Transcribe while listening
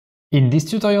In this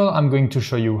tutorial, I'm going to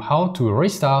show you how to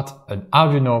restart an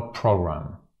Arduino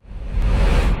program.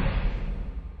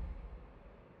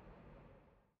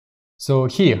 So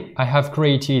here, I have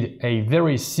created a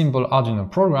very simple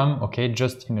Arduino program, okay,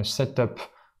 just in a setup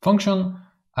function.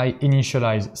 I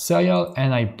initialize serial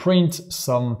and I print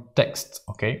some text,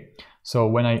 okay. So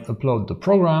when I upload the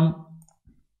program,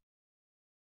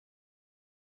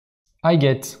 I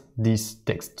get this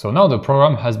text. So now the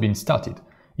program has been started.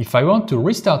 If I want to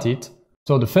restart it,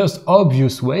 so the first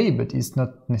obvious way, but it's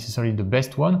not necessarily the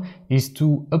best one, is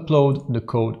to upload the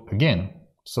code again.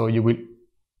 So you will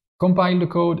compile the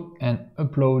code and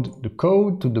upload the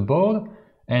code to the board.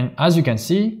 And as you can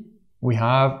see, we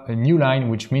have a new line,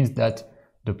 which means that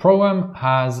the program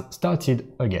has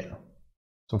started again.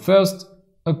 So first,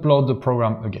 upload the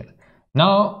program again.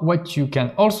 Now, what you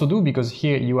can also do, because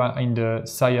here you are in the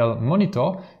serial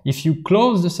monitor, if you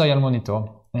close the serial monitor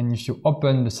and if you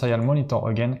open the serial monitor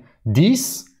again,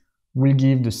 this will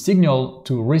give the signal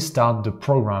to restart the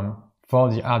program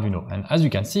for the Arduino. And as you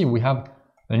can see, we have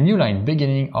a new line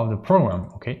beginning of the program,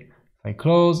 okay? If I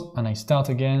close and I start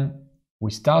again,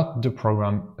 we start the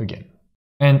program again.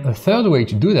 And a third way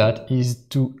to do that is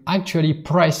to actually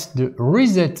press the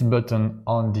reset button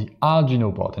on the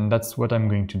Arduino board. And that's what I'm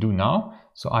going to do now.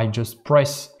 So I just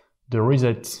press the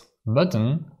reset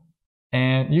button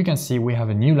and you can see we have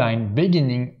a new line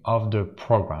beginning of the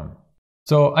program.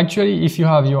 So actually, if you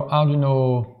have your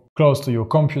Arduino close to your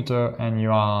computer and you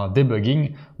are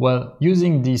debugging, well,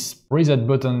 using this reset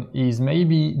button is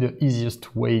maybe the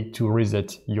easiest way to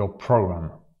reset your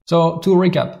program. So to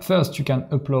recap, first you can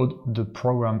upload the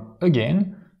program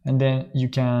again, and then you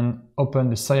can open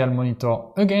the serial monitor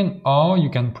again, or you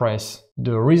can press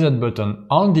the reset button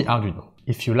on the Arduino.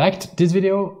 If you liked this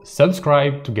video,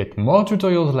 subscribe to get more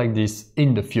tutorials like this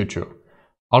in the future.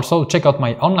 Also, check out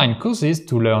my online courses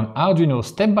to learn Arduino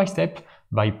step by step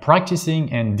by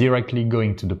practicing and directly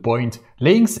going to the point.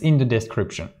 Links in the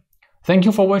description. Thank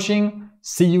you for watching.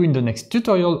 See you in the next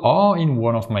tutorial or in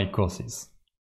one of my courses.